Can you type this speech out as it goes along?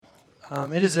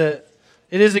It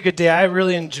is a good day. I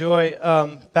really enjoy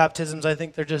baptisms. I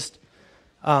think they're just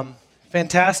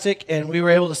fantastic, and we were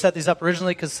able to set these up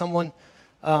originally because someone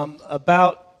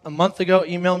about a month ago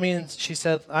emailed me and she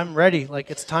said, "I'm ready.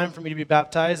 Like, it's time for me to be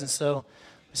baptized." And so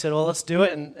we said, "Well, let's do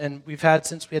it." And we had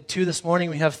 2 this morning,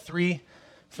 we have 3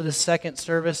 for the second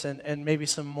service, and maybe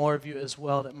some more of you as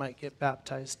well that might get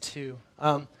baptized too.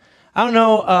 I don't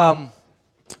know.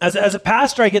 As a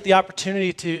pastor, I get the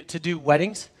opportunity to do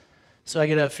weddings. So I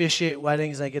get to officiate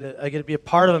weddings, and I get to be a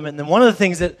part of them. And then one of the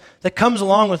things that comes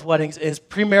along with weddings is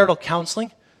premarital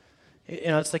counseling. You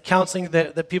know, it's the counseling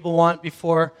that people want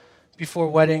before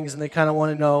weddings, and they kind of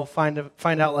want to know,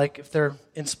 find out like if they're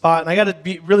in spot. And I got to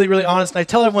be really, really honest. And I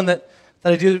tell everyone that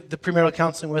I do the premarital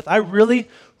counseling with, I really,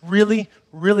 really,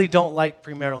 really don't like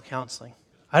premarital counseling.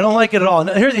 I don't like it at all.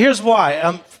 And here's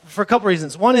why. For a couple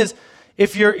reasons. One is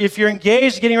if you're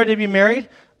engaged, getting ready to be married.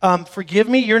 Forgive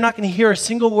me, you're not going to hear a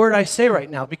single word I say right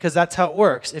now because that's how it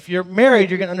works. If you're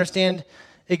married, you're going to understand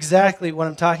exactly what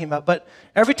I'm talking about. But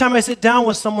every time I sit down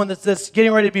with someone that's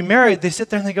getting ready to be married, they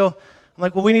sit there and they go, I'm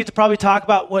like, well, we need to probably talk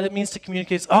about what it means to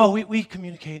communicate. Oh, we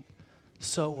communicate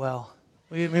so well.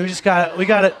 We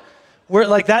got it. We're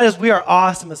like, we are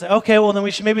awesome. It's like, okay, well, then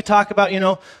we should maybe talk about,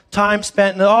 time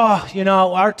spent, and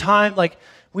our time, like,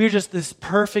 we're just this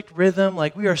perfect rhythm,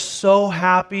 like we are so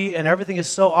happy and everything is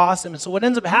so awesome. And so what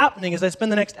ends up happening is I spend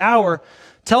the next hour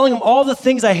telling them all the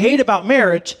things I hate about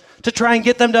marriage to try and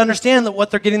get them to understand that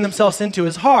what they're getting themselves into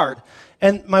is hard.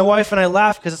 And my wife and I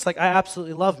laugh because it's like, I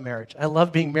absolutely love marriage. I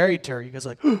love being married to her. You guys are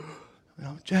like,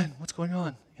 Jen, what's going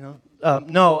on?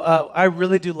 I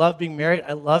really do love being married.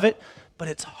 I love it, but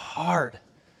it's hard.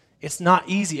 It's not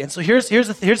easy. And so here's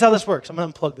how this works. I'm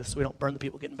going to unplug this so we don't burn the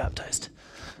people getting baptized.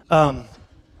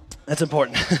 That's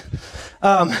important.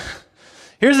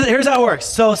 Here's how it works.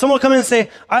 So someone will come in and say,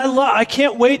 I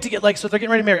can't wait to get, so they're getting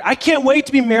ready to marry. I can't wait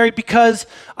to be married because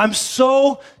I'm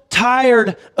so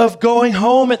tired of going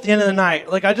home at the end of the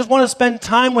night. Like, I just want to spend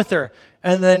time with her.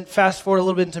 And then fast forward a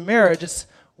little bit into marriage, it's,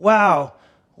 wow,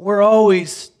 we're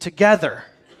always together,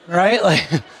 right? Like,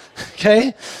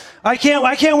 okay? I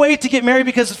can't wait to get married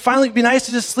because finally it'd be nice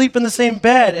to just sleep in the same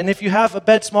bed. And if you have a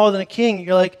bed smaller than a king,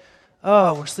 you're like,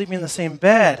 oh, we're sleeping in the same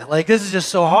bed. Like, this is just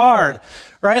so hard,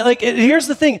 right? Like, here's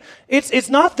the thing. It's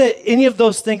not that any of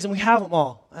those things, and we have them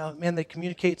all. Oh, man, they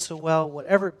communicate so well,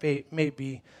 whatever it may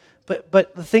be.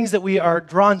 But the things that we are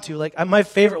drawn to, like, my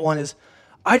favorite one is,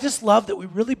 I just love that we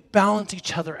really balance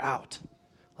each other out.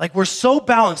 Like, we're so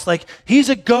balanced. Like, he's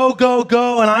a go, go,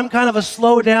 go, and I'm kind of a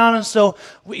slow down. And so,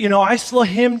 I slow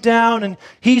him down, and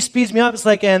he speeds me up. It's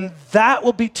like, and that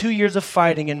will be 2 years of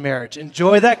fighting in marriage.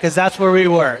 Enjoy that, because that's where we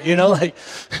were. Like,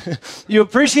 you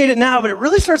appreciate it now, but it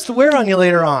really starts to wear on you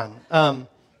later on. And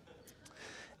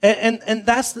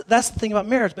that's the thing about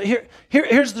marriage. But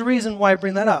here's the reason why I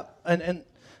bring that up. And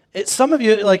some of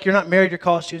you, like, you're not married, you're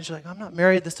college students. You're like, I'm not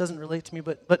married. This doesn't relate to me.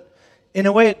 But in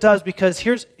a way it does, because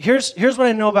here's what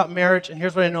I know about marriage, and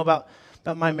here's what I know about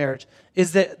my marriage,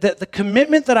 is that the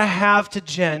commitment that I have to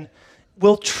Jen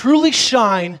will truly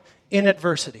shine in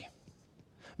adversity.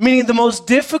 Meaning the most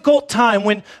difficult time,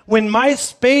 when my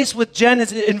space with Jen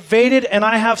is invaded and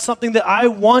I have something that I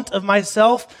want of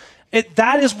myself,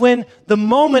 that is when the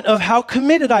moment of how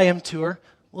committed I am to her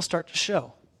will start to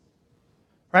show.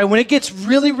 Right? When it gets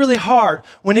really, really hard,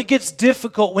 when it gets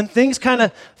difficult, when things kind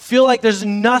of feel like there's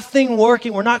nothing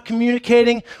working, we're not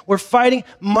communicating, we're fighting,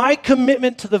 my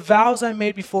commitment to the vows I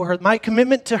made before her, my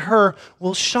commitment to her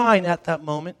will shine at that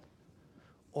moment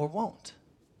or won't.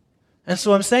 And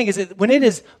so what I'm saying is that when it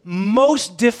is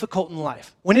most difficult in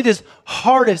life, when it is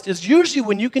hardest, is usually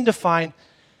when you can define,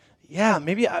 yeah,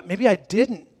 maybe I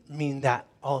didn't mean that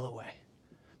all the way.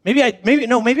 Maybe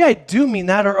I do mean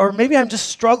that, or maybe I'm just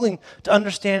struggling to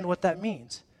understand what that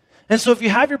means. And so if you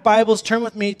have your Bibles, turn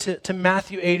with me to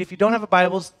Matthew 8. If you don't have a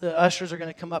Bible, the ushers are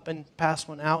going to come up and pass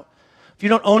one out. If you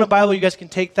don't own a Bible, you guys can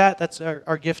take that. That's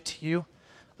our gift to you.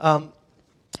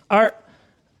 We're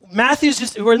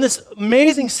in this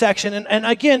amazing section. And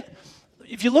again,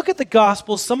 if you look at the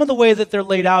Gospels, some of the way that they're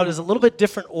laid out is a little bit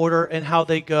different order in how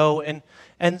they go.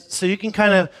 And so you can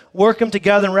kind of work them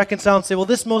together and reconcile and say, well,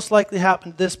 this most likely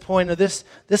happened at this point, or this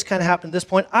kind of happened at this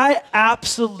point. I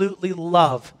absolutely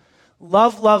love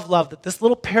that this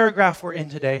little paragraph we're in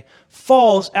today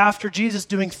falls after Jesus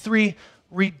doing 3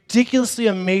 ridiculously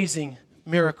amazing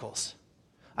miracles.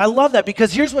 I love that,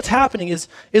 because here's what's happening is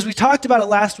we talked about it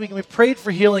last week and we prayed for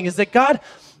healing, is that God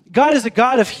is a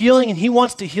God of healing, and he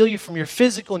wants to heal you from your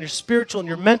physical and your spiritual and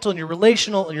your mental and your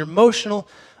relational and your emotional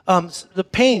the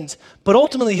pains, but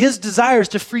ultimately his desire is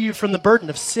to free you from the burden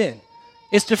of sin.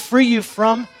 It's to free you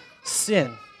from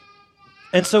sin.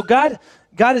 And so God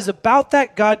God is about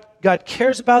that. God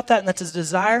cares about that, and that's his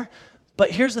desire.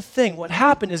 But here's the thing. What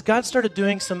happened is God started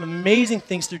doing some amazing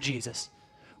things through Jesus,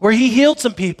 where he healed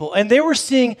some people, and they were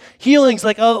seeing healings,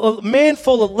 like a man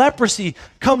full of leprosy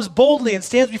comes boldly and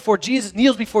stands before Jesus,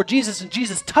 kneels before Jesus, and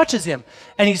Jesus touches him,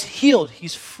 and he's healed.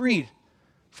 He's freed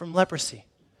from leprosy.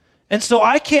 And so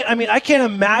I can't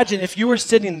imagine if you were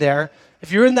sitting there,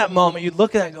 if you're in that moment, you'd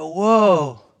look at that and go,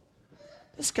 whoa,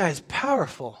 this guy's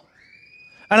powerful.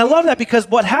 And I love that because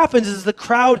what happens is the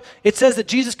crowd, it says that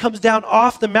Jesus comes down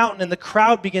off the mountain and the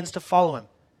crowd begins to follow him.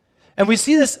 And we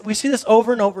see this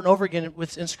over and over and over again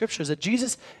in scriptures, that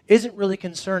Jesus isn't really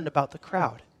concerned about the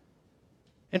crowd.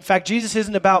 In fact, Jesus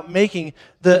isn't about making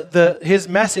his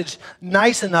message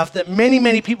nice enough that many,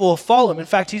 many people will follow him. In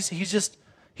fact,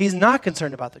 he's not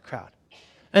concerned about the crowd.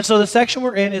 And so the section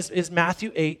we're in is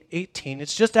Matthew 8:18.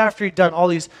 It's just after he'd done all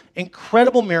these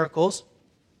incredible miracles.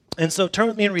 And so turn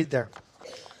with me and read there.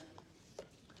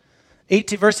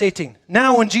 Verse 18.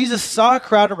 Now when Jesus saw a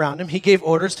crowd around him, he gave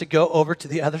orders to go over to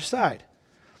the other side.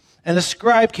 And the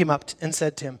scribe came up and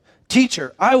said to him,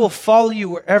 Teacher, I will follow you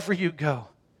wherever you go.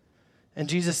 And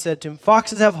Jesus said to him,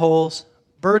 Foxes have holes,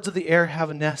 birds of the air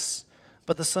have nests,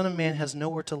 but the Son of Man has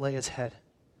nowhere to lay his head.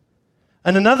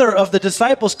 And another of the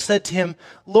disciples said to him,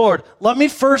 Lord, let me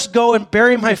first go and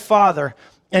bury my father.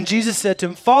 And Jesus said to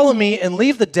him, Follow me and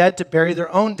leave the dead to bury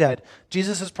their own dead.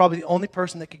 Jesus is probably the only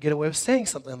person that could get away with saying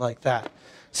something like that.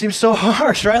 Seems so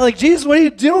harsh, right? Like, Jesus, what are you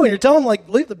doing? You're telling them, like,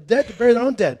 leave the dead to bury their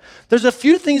own dead. There's a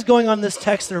few things going on in this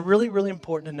text that are really, really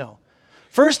important to know.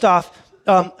 First off,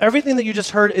 everything that you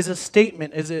just heard is a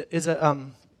statement,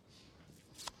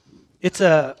 it's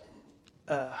a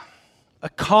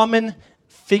common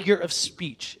figure of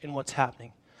speech in what's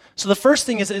happening. So the first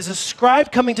thing is a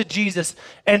scribe coming to Jesus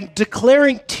and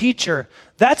declaring teacher.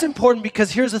 That's important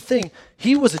because here's the thing.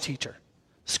 He was a teacher.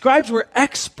 Scribes were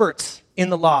experts in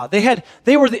the law.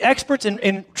 They were the experts in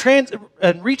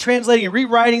retranslating and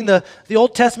rewriting the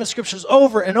Old Testament scriptures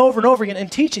over and over and over again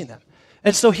and teaching them.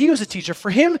 And so he was a teacher. For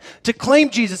him to claim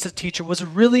Jesus as teacher was a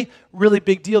really, really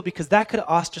big deal because that could have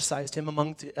ostracized him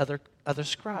among the other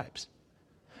scribes.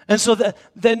 And so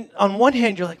then on one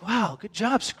hand, you're like, wow, good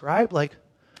job, scribe. Like,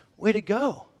 way to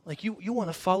go. Like, you want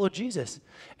to follow Jesus.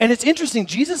 And it's interesting.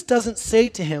 Jesus doesn't say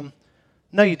to him,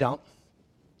 no, you don't.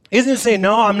 He doesn't say,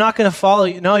 no, I'm not going to follow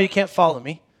you. No, you can't follow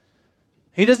me.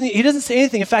 He doesn't say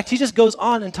anything. In fact, he just goes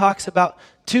on and talks about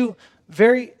two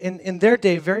in their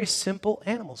day, very simple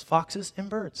animals, foxes and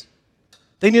birds.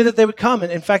 They knew that they would come.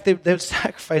 And in fact, they would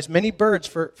sacrifice many birds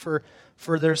for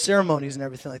their ceremonies and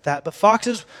everything like that. But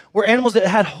foxes were animals that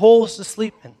had holes to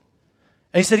sleep in.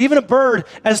 And he said, even a bird,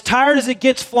 as tired as it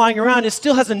gets flying around, it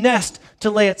still has a nest to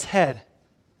lay its head.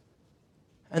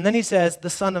 And then he says, the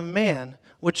Son of Man,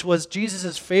 which was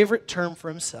Jesus' favorite term for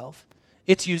himself.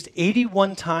 It's used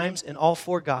 81 times in all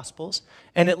four Gospels.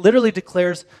 And it literally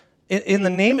declares, in the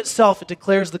name itself, it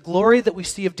declares the glory that we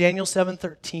see of Daniel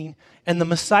 7:13 and the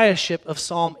messiahship of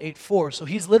Psalm 8:4. So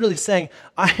he's literally saying,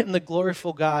 I am the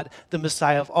gloriful God, the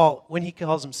Messiah of all, when he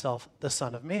calls himself the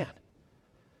Son of Man.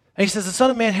 And he says the Son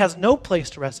of Man has no place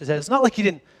to rest his head. It's not like he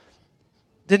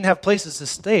didn't have places to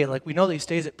stay. Like, we know that he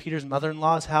stays at Peter's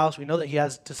mother-in-law's house. We know that he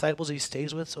has disciples that he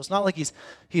stays with. So it's not like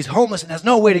he's homeless and has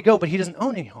no way to go, but he doesn't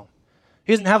own any home.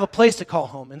 He doesn't have a place to call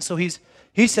home. And so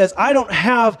he says, I don't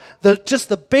have just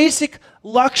the basic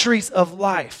luxuries of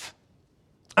life.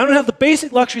 I don't have the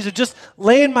basic luxuries of just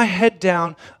laying my head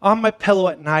down on my pillow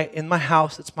at night in my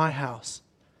house. It's my house.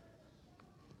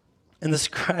 And the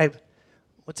scribe,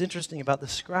 what's interesting about the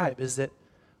scribe is that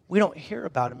we don't hear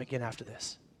about him again after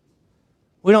this.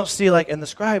 We don't see and the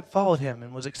scribe followed him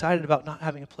and was excited about not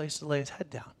having a place to lay his head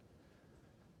down.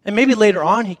 And maybe later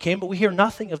on he came, but we hear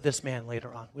nothing of this man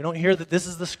later on. We don't hear that this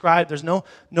is the scribe. There's no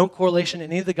correlation in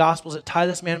any of the Gospels that tie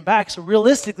this man back. So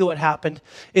realistically what happened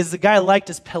is the guy liked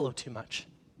his pillow too much.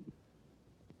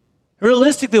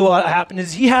 Realistically what happened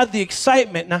is he had the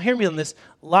excitement. Now hear me on this.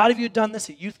 A lot of you have done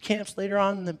this at youth camps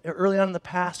early on in the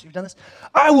past. You've done this.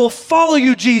 I will follow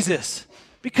you, Jesus,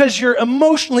 because you're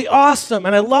emotionally awesome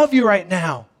and I love you right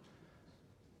now.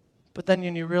 But then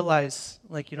when you realize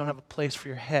you don't have a place for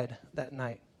your head that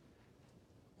night,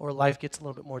 or life gets a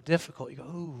little bit more difficult, you go,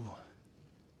 ooh,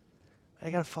 I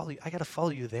got to follow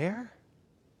you there?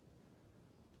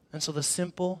 And so the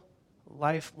simple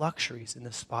life luxuries in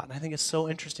this spot. And I think it's so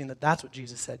interesting that that's what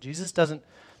Jesus said.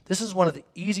 This is one of the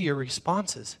easier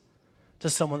responses to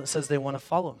someone that says they want to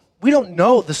follow him. We don't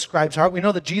know the scribe's heart. We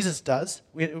know that Jesus does.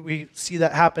 We see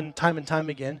that happen time and time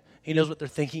again. He knows what they're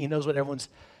thinking. He knows what everyone's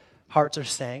hearts are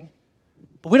saying.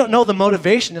 But we don't know the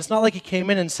motivation. It's not like he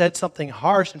came in and said something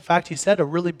harsh. In fact, he said a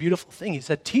really beautiful thing. He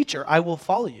said, Teacher, I will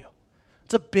follow you.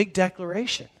 It's a big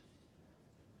declaration.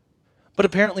 But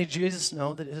apparently Jesus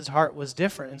knew that his heart was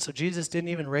different, and so Jesus didn't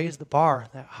even raise the bar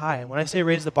that high. And when I say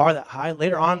raise the bar that high,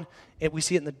 later on, we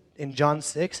see it in John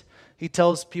 6, he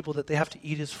tells people that they have to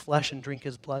eat his flesh and drink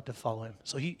his blood to follow him.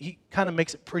 So he kind of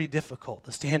makes it pretty difficult,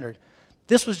 the standard.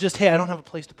 This was just, hey, I don't have a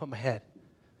place to put my head.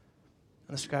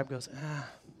 And the scribe goes,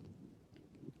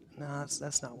 no,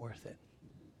 that's not worth it.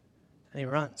 And he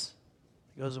runs.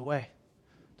 He goes away.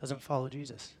 Doesn't follow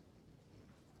Jesus.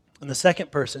 And the second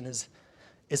person is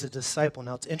a disciple.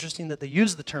 Now, it's interesting that they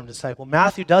use the term disciple.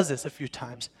 Matthew does this a few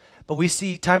times, but we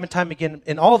see time and time again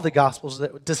in all of the Gospels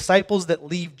that disciples that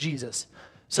leave Jesus.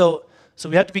 So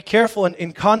we have to be careful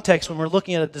in context when we're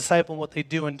looking at a disciple and what they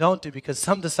do and don't do, because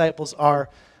some disciples are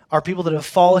people that have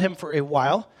followed him for a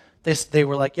while. They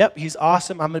were like, yep, he's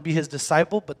awesome, I'm going to be his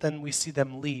disciple, but then we see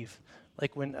them leave.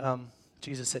 Like when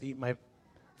Jesus said, eat my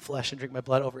flesh and drink my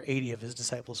blood, over 80 of his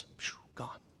disciples, gone.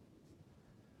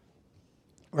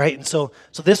 Right? And so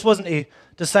this wasn't a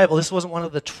disciple, this wasn't one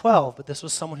of the 12, but this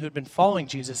was someone who had been following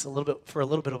Jesus for a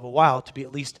little bit of a while to be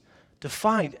at least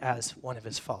defined as one of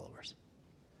his followers.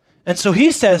 And so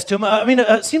he says to him,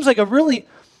 it seems like a really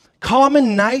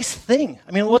common, nice thing.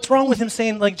 I mean, what's wrong with him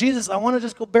saying, like, Jesus, I want to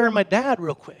just go bury my dad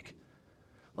real quick.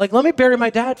 Like, let me bury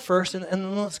my dad first and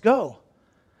then let's go.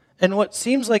 And what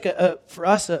seems like for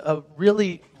us a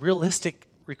really realistic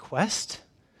request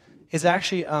is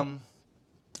actually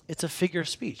it's a figure of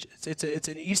speech. It's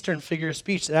an Eastern figure of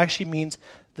speech that actually means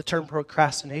the term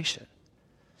procrastination.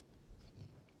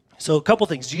 So a couple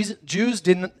things. Jews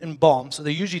didn't embalm, so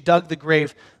they usually dug the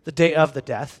grave the day of the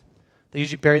death. They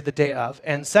usually buried the day of.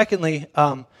 And secondly,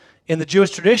 in the Jewish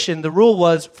tradition, the rule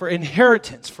was for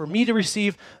inheritance. For me to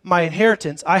receive my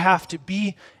inheritance, I have to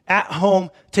be at home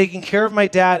taking care of my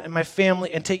dad and my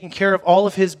family and taking care of all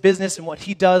of his business and what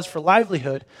he does for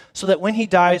livelihood, so that when he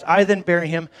dies, I then bury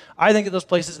him, I then get those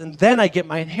places, and then I get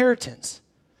my inheritance.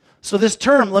 So this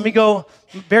term, let me go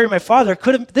bury my father,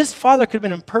 this father could have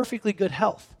been in perfectly good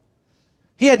health.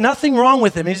 He had nothing wrong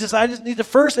with him. He's just, I need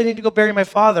to go bury my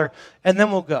father, and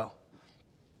then we'll go.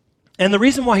 And the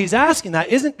reason why he's asking that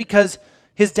isn't because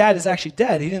his dad is actually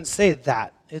dead. He didn't say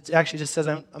that. It actually just says,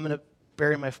 I'm going to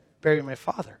bury my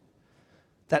father.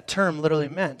 That term literally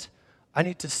meant, I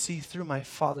need to see through my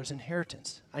father's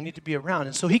inheritance. I need to be around.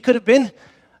 And so he could have been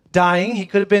dying. He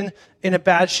could have been in a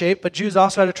bad shape, but Jews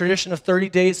also had a tradition of 30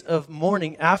 days of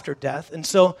mourning after death. And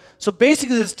so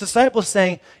basically this disciple is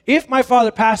saying, if my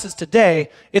father passes today,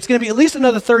 it's going to be at least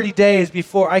another 30 days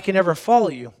before I can ever follow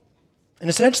you. And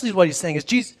essentially what he's saying is,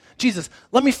 Jesus,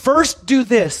 let me first do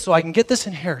this so I can get this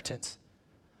inheritance,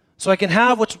 so I can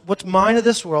have what's mine of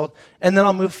this world, and then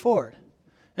I'll move forward.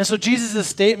 And so Jesus'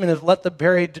 statement of let the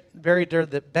buried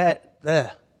the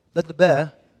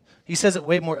bed, he says it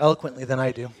way more eloquently than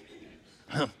I do.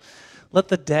 Let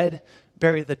the dead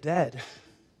bury the dead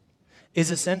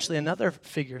is essentially another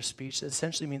figure of speech that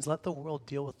essentially means let the world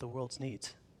deal with the world's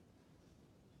needs.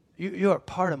 You are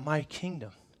part of my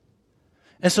kingdom.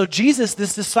 And so Jesus,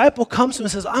 this disciple, comes to him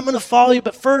and says, I'm going to follow you,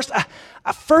 but first,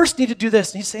 I first need to do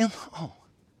this. And he's saying, oh,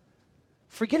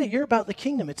 forget it. You're about the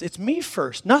kingdom. It's me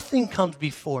first. Nothing comes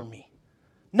before me.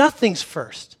 Nothing's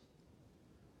first.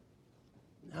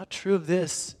 How true of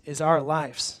this is our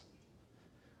lives.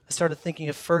 I started thinking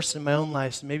of first in my own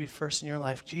life, and maybe first in your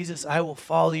life. Jesus, I will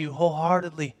follow you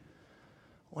wholeheartedly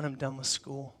when I'm done with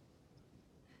school.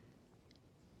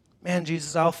 Man,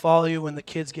 Jesus, I'll follow you when the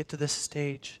kids get to this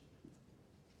stage.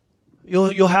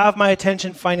 You'll have my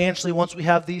attention financially once we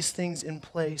have these things in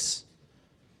place.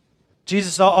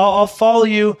 Jesus, I'll follow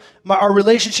you. Our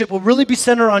relationship will really be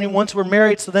centered on you once we're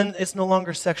married, so then it's no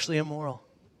longer sexually immoral.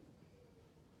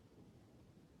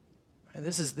 And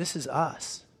this is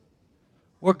us.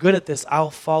 We're good at this. I'll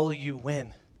follow you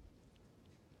when.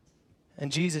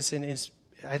 And Jesus, in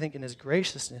his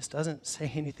graciousness, doesn't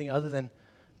say anything other than,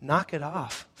 knock it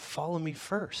off. Follow me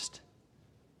first.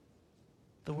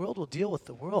 The world will deal with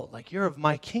the world. Like, you're of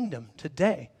my kingdom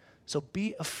today, so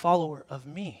be a follower of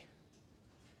me.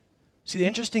 See, the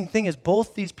interesting thing is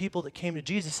both these people that came to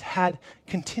Jesus had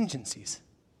contingencies.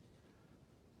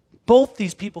 Both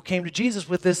these people came to Jesus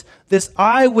with this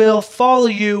I will follow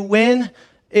you when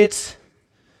it's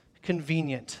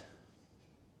convenient.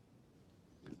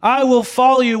 I will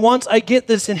follow you once I get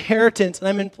this inheritance and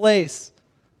I'm in place.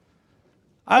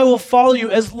 I will follow you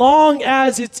as long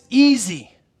as it's easy.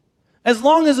 As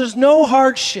long as there's no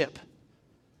hardship.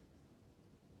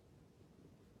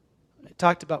 I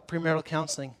talked about premarital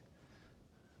counseling.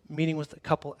 Meeting with a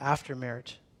couple after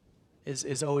marriage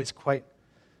is always quite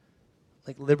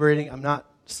like liberating. I'm not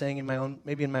saying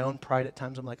maybe in my own pride at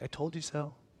times I'm like, I told you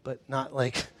so, but not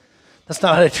like, That's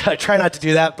not what I try not to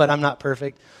do that, but I'm not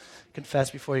perfect.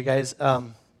 Confess before you guys.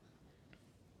 But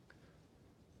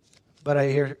I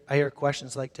hear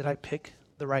questions like, did I pick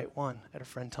the right one? I had a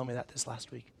friend tell me that this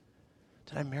last week.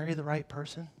 Did I marry the right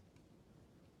person?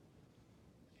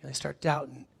 And they start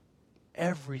doubting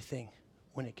everything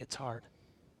when it gets hard.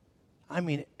 I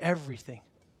mean everything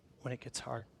when it gets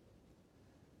hard.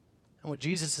 And what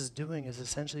Jesus is doing is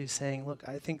essentially saying, look,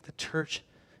 I think the church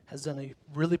has done a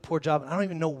really poor job. I don't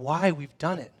even know why we've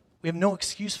done it. We have no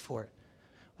excuse for it.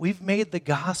 We've made the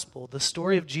gospel, the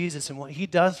story of Jesus and what he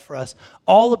does for us,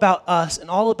 all about us and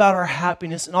all about our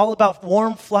happiness and all about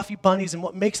warm, fluffy bunnies and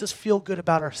what makes us feel good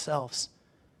about ourselves.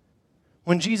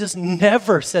 When Jesus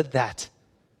never said that.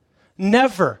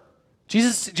 Never.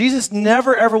 Jesus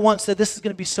never ever once said this is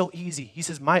going to be so easy. He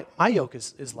says, my yoke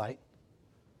is light.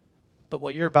 But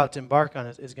what you're about to embark on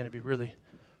is going to be really,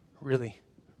 really,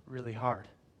 really hard.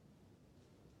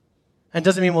 And it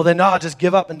doesn't mean, well, then, no, just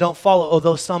give up and don't follow,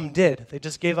 although some did. They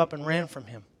just gave up and ran from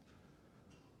him.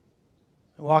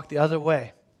 And walked the other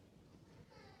way.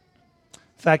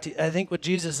 In fact, I think what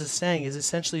Jesus is saying is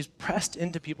essentially he's pressed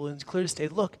into people and clearly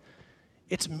stated, look,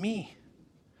 it's me.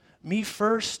 Me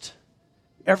first.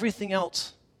 Everything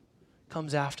else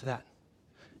comes after that.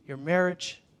 Your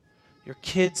marriage, your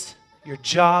kids, your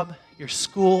job, your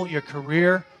school, your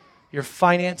career, your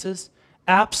finances.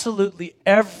 Absolutely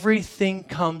everything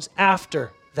comes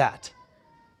after that.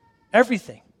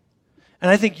 Everything. And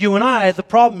I think you and I, the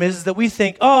problem is that we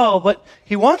think, oh, but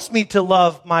he wants me to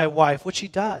love my wife, which he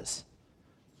does.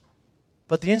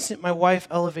 But the instant my wife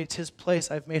elevates his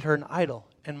place, I've made her an idol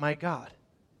and my God.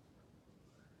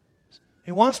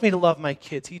 He wants me to love my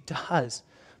kids. He does.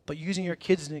 But using your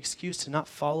kids as an excuse to not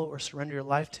follow or surrender your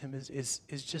life to him is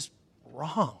just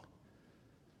wrong.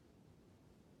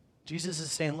 Jesus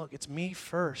is saying, look, it's me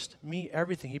first, me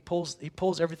everything. He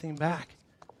pulls everything back.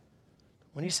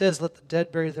 When he says, let the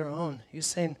dead bury their own, he's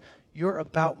saying, you're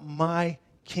about my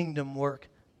kingdom work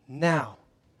now.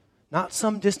 Not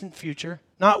some distant future.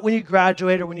 Not when you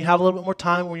graduate or when you have a little bit more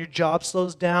time, or when your job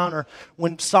slows down or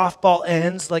when softball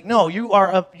ends. Like, no,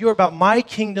 you're about my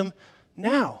kingdom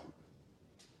now.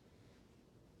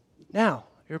 Now,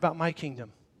 you're about my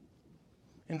kingdom.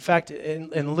 In fact,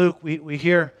 in Luke, we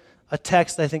hear a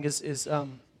text I think is a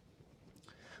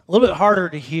little bit harder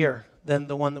to hear than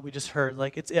the one that we just heard.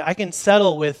 Like I can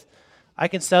settle with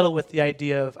the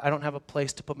idea of I don't have a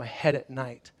place to put my head at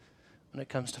night when it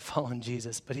comes to following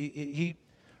Jesus. But he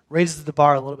raises the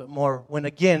bar a little bit more when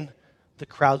again the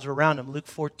crowds are around him. Luke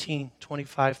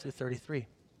 14:25 through 33.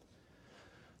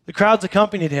 The crowds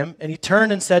accompanied him, and he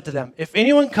turned and said to them, if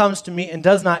anyone comes to me and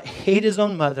does not hate his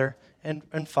own mother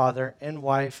and father and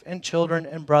wife and children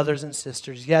and brothers and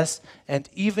sisters, yes, and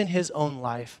even his own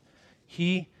life,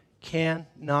 he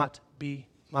cannot be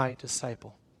my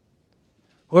disciple.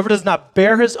 Whoever does not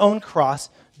bear his own cross,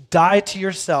 die to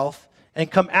yourself,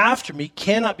 and come after me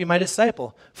cannot be my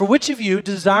disciple. For which of you,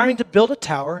 desiring to build a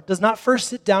tower, does not first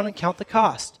sit down and count the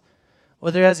cost,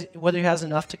 whether he has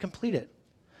enough to complete it?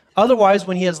 Otherwise,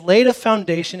 when he has laid a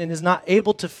foundation and is not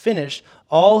able to finish,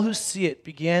 all who see it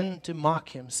begin to mock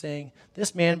him, saying,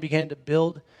 this man began to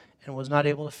build and was not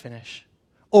able to finish.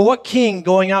 Or what king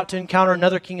going out to encounter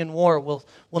another king in war will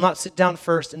not sit down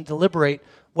first and deliberate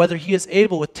whether he is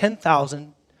able with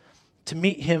 10,000 to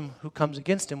meet him who comes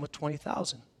against him with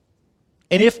 20,000?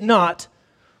 And if not,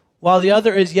 while the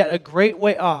other is yet a great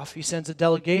way off, he sends a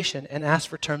delegation and asks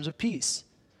for terms of peace.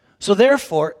 So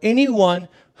therefore, any one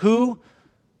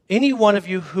of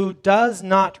you who does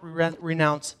not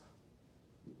renounce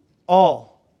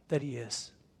all that he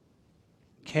is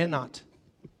cannot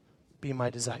be my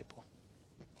disciple.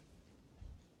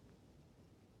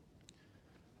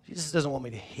 Jesus doesn't want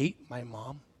me to hate my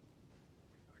mom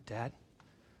or dad,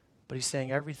 but he's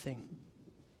saying everything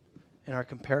in our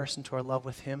comparison to our love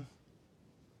with him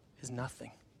is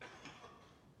nothing.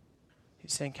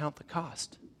 He's saying count the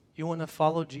cost. You want to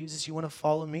follow Jesus? You want to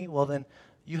follow me? Well, then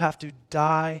you have to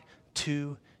die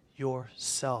to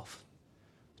yourself.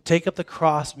 Take up the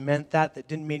cross meant that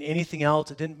didn't mean anything else.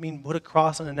 It didn't mean put a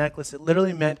cross on a necklace. It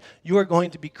literally meant you are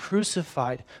going to be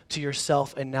crucified to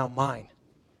yourself and now mine.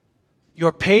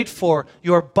 You're paid for,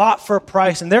 you're bought for a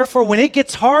price, and therefore when it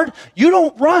gets hard, you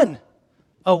don't run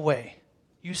away.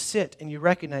 You sit and you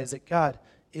recognize that God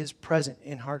is present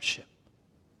in hardship.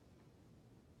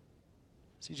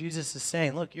 See, Jesus is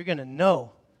saying, look, you're going to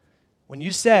know when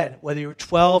you said, whether you were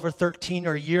 12 or 13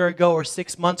 or a year ago or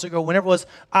 6 months ago, whenever it was,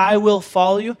 I will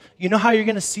follow you, you know how you're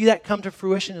going to see that come to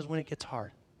fruition is when it gets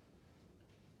hard.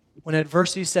 When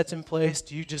adversity sets in place,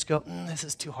 do you just go, this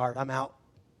is too hard, I'm out.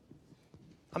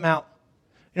 I'm out.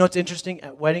 You know what's interesting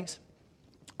at weddings?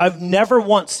 I've never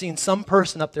once seen some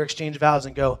person up there exchange vows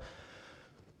and go,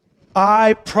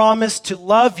 I promise to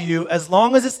love you as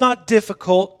long as it's not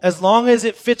difficult, as long as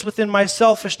it fits within my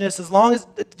selfishness, as long as,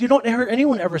 you don't hear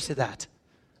anyone ever say that.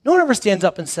 No one ever stands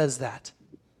up and says that.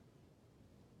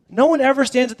 No one ever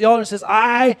stands at the altar and says,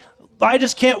 I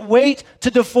just can't wait to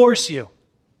divorce you.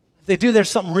 If they do, there's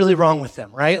something really wrong with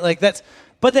them, right?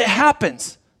 But it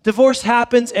happens. Divorce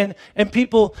happens, and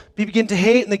people begin to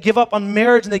hate, and they give up on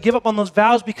marriage, and they give up on those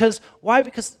vows because, why?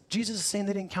 Because Jesus is saying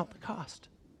they didn't count the cost.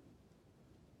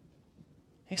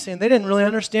 He's saying they didn't really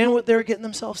understand what they were getting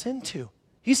themselves into.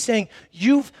 He's saying,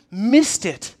 you've missed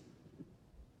it.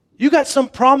 You got some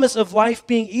promise of life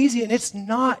being easy, and it's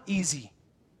not easy.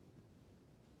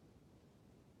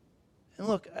 And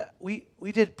look, we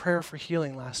did prayer for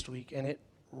healing last week, and it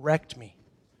wrecked me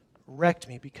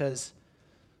because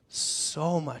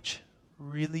so much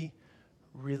really,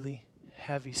 really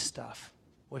heavy stuff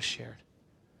was shared.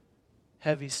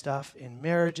 Heavy stuff in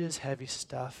marriages, heavy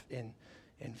stuff in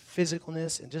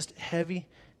physicalness, and just heavy,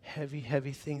 heavy,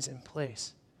 heavy things in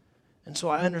place. And so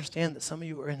I understand that some of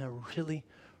you are in a really,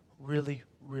 really,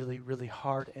 really, really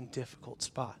hard and difficult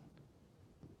spot.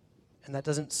 And that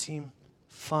doesn't seem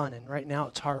fun. And right now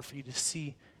it's hard for you to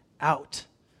see out.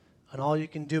 And all you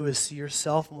can do is see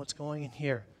yourself and what's going in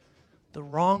here. The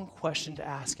wrong question to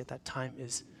ask at that time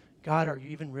is, God, are you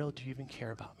even real? Do you even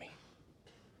care about me?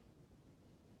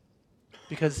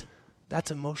 Because that's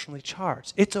emotionally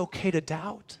charged. It's okay to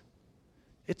doubt.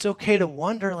 It's okay to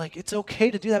wonder, it's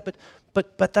okay to do that,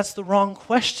 but that's the wrong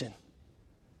question.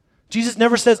 Jesus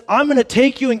never says, I'm going to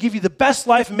take you and give you the best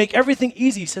life and make everything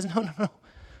easy. He says, no.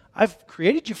 I've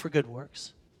created you for good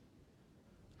works.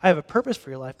 I have a purpose for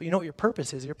your life, but you know what your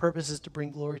purpose is? Your purpose is to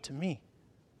bring glory to me.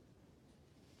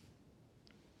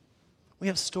 We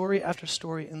have story after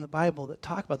story in the Bible that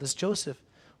talk about this. Joseph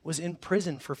was in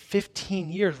prison for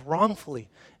 15 years wrongfully.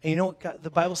 And you know what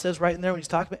the Bible says right in there when he's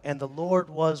talking about, and the Lord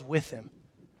was with him.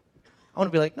 I want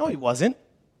to be like, no, he wasn't.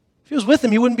 If he was with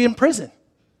him, he wouldn't be in prison.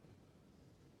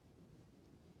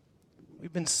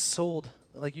 We've been sold.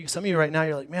 Some of you right now,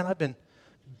 you're like, man, I've been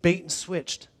bait and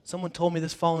switched. Someone told me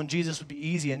this following Jesus would be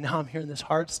easy, and now I'm hearing this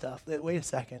hard stuff. Wait a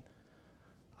second.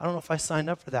 I don't know if I signed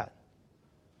up for that.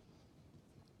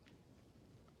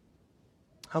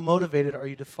 How motivated are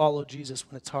you to follow Jesus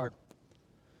when it's hard?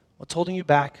 What's holding you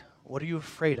back? What are you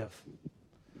afraid of?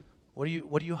 What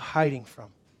are you hiding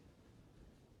from?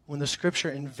 When the scripture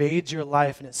invades your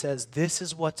life and it says, this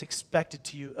is what's expected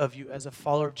of you as a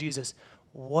follower of Jesus,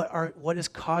 what is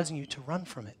causing you to run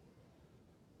from it?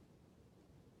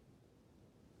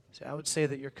 See, I would say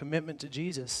that your commitment to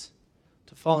Jesus,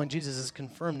 to following Jesus, is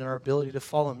confirmed in our ability to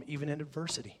follow him even in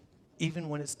adversity, even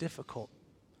when it's difficult.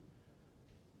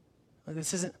 I'm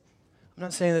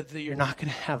not saying that you're not going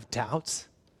to have doubts.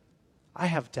 I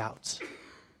have doubts. I'm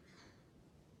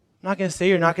not going to say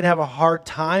you're not going to have a hard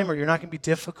time, or you're not going to be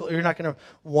difficult, or you're not going to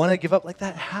want to give up.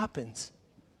 That happens.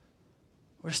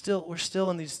 We're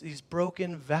still in these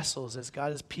broken vessels as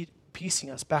God is piecing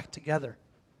us back together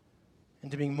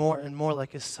into being more and more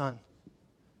like his son,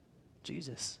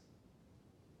 Jesus.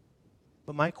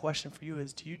 But my question for you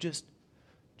is, do you just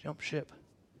jump ship?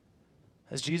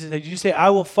 As Jesus said, you say, I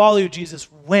will follow you, Jesus,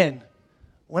 when?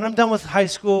 When I'm done with high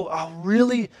school, I'll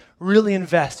really, really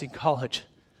invest in college.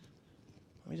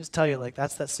 Let me just tell you,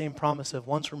 that's that same promise of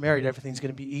once we're married, everything's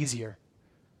going to be easier.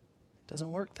 It doesn't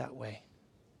work that way.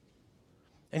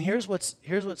 And here's what's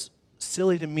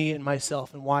silly to me and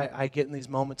myself, and why I get in these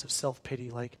moments of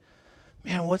self-pity,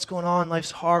 man, what's going on?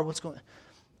 Life's hard. What's going on?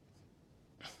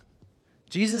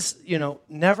 Jesus,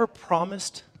 never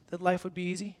promised that life would be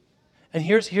easy. And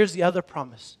here's the other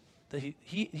promise, that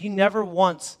he never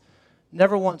once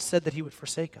said that he would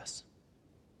forsake us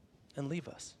and leave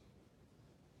us.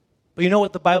 But you know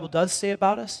what the Bible does say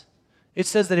about us? It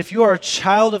says that if you are a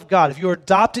child of God, if you are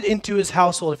adopted into his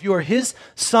household, if you are his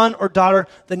son or daughter,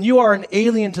 then you are an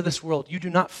alien to this world. You do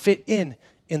not fit in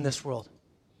this world.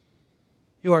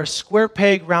 You are a square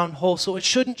peg, round hole. So it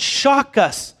shouldn't shock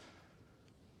us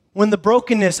when the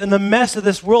brokenness and the mess of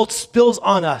this world spills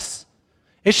on us.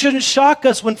 It shouldn't shock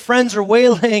us when friends are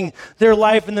waylaying their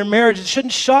life and their marriage. It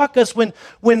shouldn't shock us when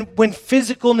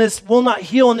physicalness will not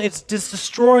heal and it's just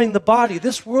destroying the body.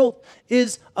 This world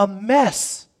is a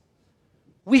mess.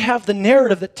 We have the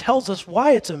narrative that tells us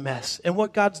why it's a mess and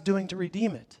what God's doing to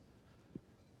redeem it.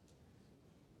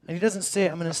 And he doesn't say,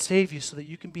 I'm going to save you so that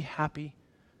you can be happy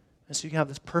and so you can have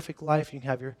this perfect life. You can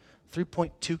have your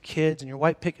 3.2 kids and your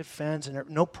white picket fence and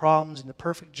no problems and the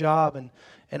perfect job and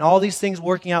all these things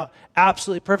working out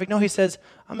absolutely perfect. No, he says,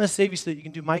 I'm going to save you so that you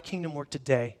can do my kingdom work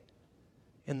today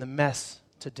in the mess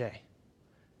today.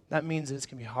 That means that it's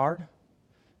going to be hard.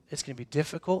 It's going to be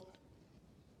difficult.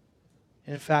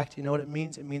 And in fact, you know what it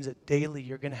means? It means that daily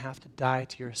you're going to have to die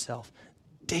to yourself.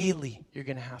 Daily you're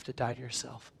going to have to die to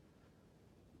yourself.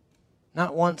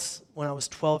 Not once when I was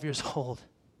 12 years old.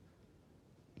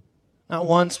 Not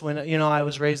once when, I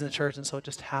was raised in the church and so it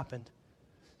just happened.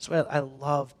 That's why I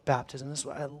love baptism. This is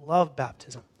why I love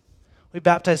baptism. We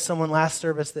baptized someone last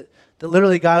service that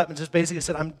literally got up and just basically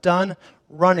said, I'm done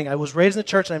running. I was raised in the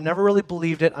church and I've never really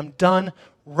believed it. I'm done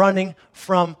running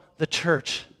from the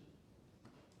church.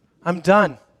 I'm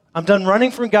done. I'm done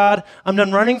running from God. I'm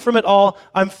done running from it all.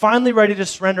 I'm finally ready to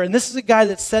surrender. And this is a guy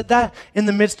that said that in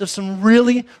the midst of some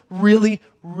really, really,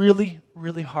 really,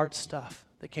 really hard stuff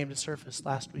that came to surface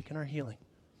last week in our healing.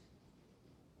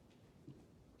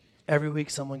 Every week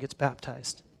someone gets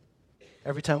baptized.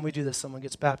 Every time we do this, someone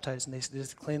gets baptized, and they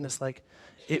just claim this like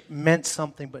it meant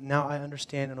something, but now I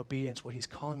understand in obedience what he's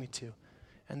calling me to.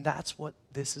 And that's what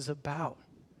this is about.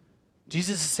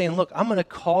 Jesus is saying, look, I'm going to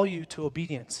call you to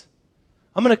obedience.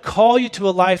 I'm going to call you to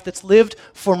a life that's lived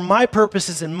for my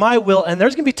purposes and my will, and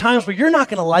there's going to be times where you're not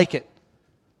going to like it.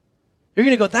 You're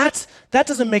going to go, that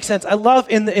doesn't make sense. I love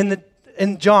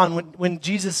in John when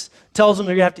Jesus tells them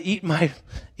they're going to have to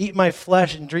eat my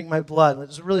flesh and drink my blood.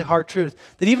 It's a really hard truth.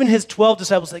 That even his 12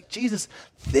 disciples are like, Jesus,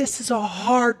 this is a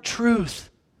hard truth.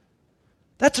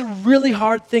 That's a really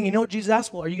hard thing. You know what Jesus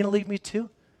asked? Well, are you going to leave me too?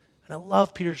 And I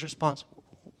love Peter's response.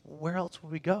 Where else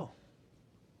would we go?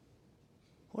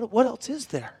 What else is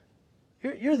there?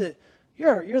 You're the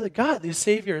God, the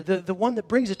Savior, the one that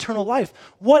brings eternal life.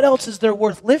 What else is there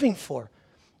worth living for?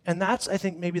 And that's, I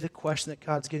think, maybe the question that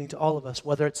God's getting to all of us,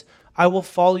 whether it's, I will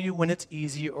follow you when it's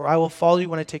easy, or I will follow you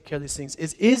when I take care of these things.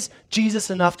 Is Jesus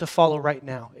enough to follow right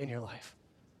now in your life?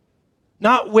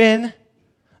 Not when,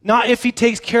 not if he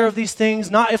takes care of these things,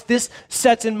 not if this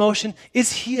sets in motion.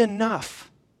 Is he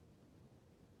enough?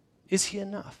 Is he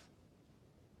enough?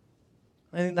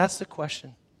 I think that's the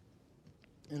question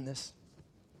in this.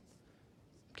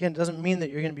 Again, it doesn't mean that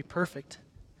you're going to be perfect.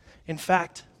 In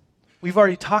fact, we've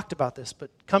already talked about this, but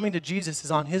coming to Jesus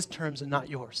is on his terms and not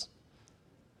yours.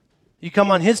 You come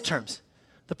on his terms.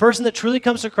 The person that truly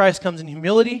comes to Christ comes in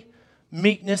humility,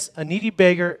 meekness, a needy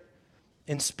beggar,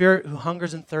 in spirit, who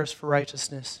hungers and thirsts for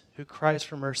righteousness, who cries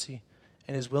for mercy,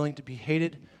 and is willing to be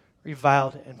hated,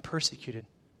 reviled, and persecuted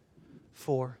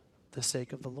for the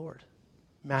sake of the Lord.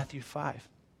 Matthew 5,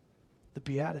 the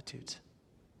Beatitudes.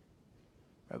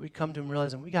 Right, we come to him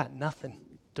realizing we got nothing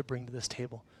to bring to this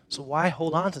table. So why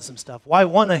hold on to some stuff? Why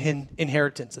want an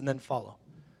inheritance and then follow?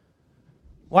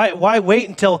 Why wait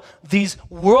until these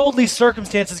worldly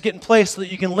circumstances get in place so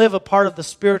that you can live a part of the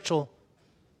spiritual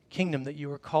kingdom that you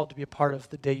were called to be a part of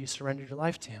the day you surrendered your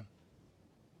life to him?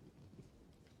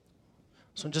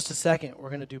 So in just a second, we're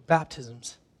going to do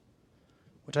baptisms,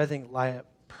 which I think line up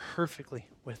perfectly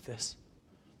with this.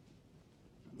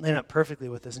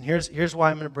 And here's why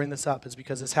I'm going to bring this up, is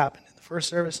because this happened in the first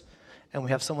service, and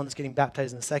we have someone that's getting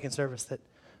baptized in the second service that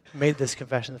made this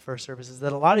confession in the first service, is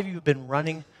that a lot of you have been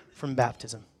running from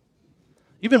baptism.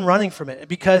 You've been running from it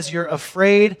because you're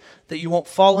afraid that you won't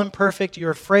follow him perfect.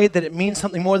 You're afraid that it means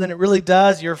something more than it really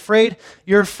does. You're afraid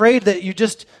that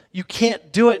you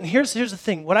can't do it. And here's the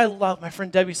thing. What I love, my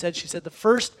friend Debbie said, she said the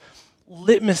first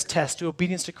litmus test to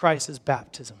obedience to Christ is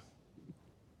baptism.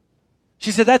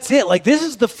 She said, that's it. Like, this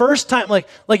is the first time. Like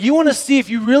you want to see if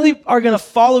you really are going to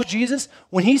follow Jesus.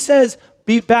 When he says,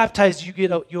 be baptized,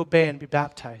 you obey and be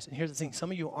baptized. And here's the thing.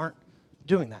 Some of you aren't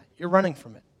doing that. You're running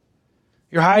from it.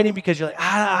 You're hiding because you're like,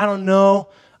 I don't know.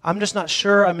 I'm just not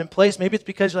sure I'm in place. Maybe it's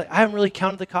because you're like, I haven't really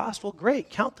counted the cost. Well, great.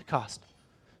 Count the cost.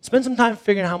 Spend some time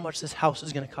figuring out how much this house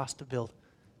is going to cost to build.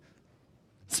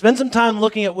 Spend some time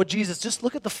looking at just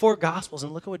look at the 4 Gospels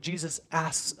and look at what Jesus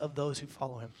asks of those who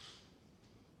follow him.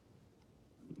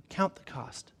 Count the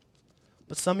cost.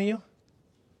 But some of you,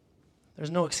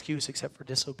 there's no excuse except for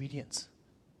disobedience.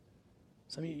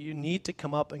 Some of you need to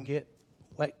come up and get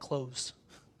wet clothes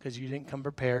because you didn't come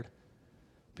prepared.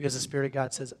 Because the Spirit of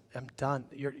God says, I'm done.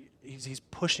 He's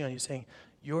pushing on you, saying,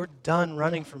 you're done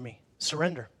running from me.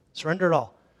 Surrender. Surrender it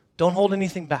all. Don't hold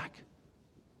anything back.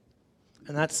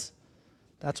 And that's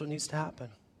what needs to happen.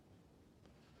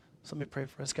 So let me pray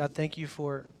for us. God, thank you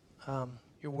for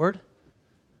your word.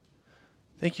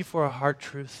 Thank you for a hard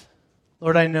truth.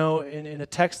 Lord, I know in a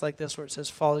text like this where it says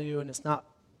follow you and it's not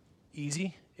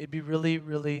easy, it'd be really,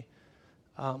 really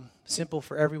simple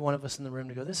for every one of us in the room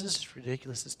to go, this is just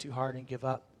ridiculous, it's too hard, and give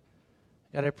up.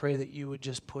 God, I pray that you would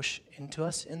just push into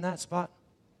us in that spot.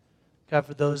 God,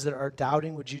 for those that are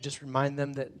doubting, would you just remind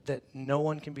them that no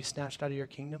one can be snatched out of your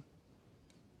kingdom?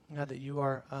 God, that you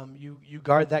are you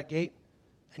guard that gate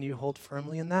and you hold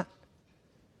firmly in that.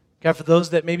 God, for those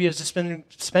that maybe is just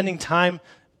spending time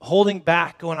holding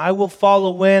back, going, I will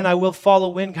follow when, I will follow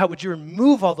when. God, would you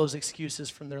remove all those excuses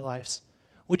from their lives?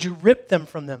 Would you rip them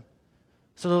from them?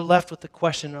 So they're left with the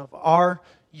question of, are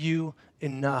you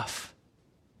enough?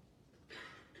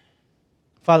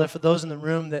 Father, for those in the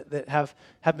room that have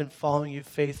been following you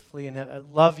faithfully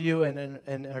and love you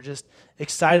and are just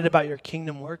excited about your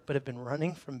kingdom work but have been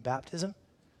running from baptism,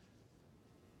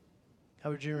 how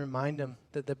would you remind them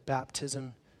that the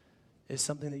baptism is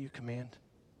something that you command?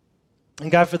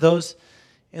 And God, for those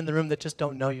in the room that just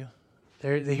don't know you,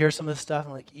 they hear some of this stuff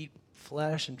and like eat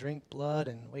flesh and drink blood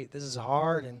and wait, this is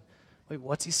hard and wait,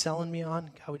 what's he selling me on?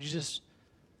 God, would you just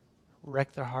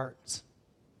wreck their hearts?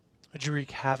 Would you wreak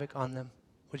havoc on them?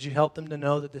 Would you help them to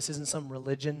know that this isn't some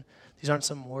religion? These aren't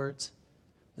some words.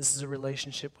 This is a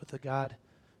relationship with a God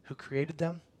who created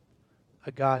them,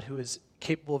 a God who is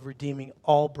capable of redeeming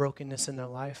all brokenness in their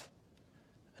life,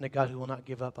 and a God who will not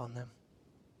give up on them.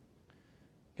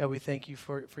 God, we thank you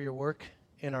for your work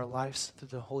in our lives through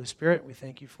the Holy Spirit. We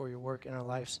thank you for your work in our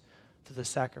lives through the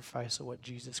sacrifice of what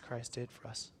Jesus Christ did for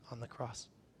us on the cross.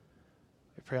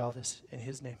 We pray all this in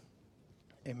his name.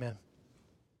 Amen.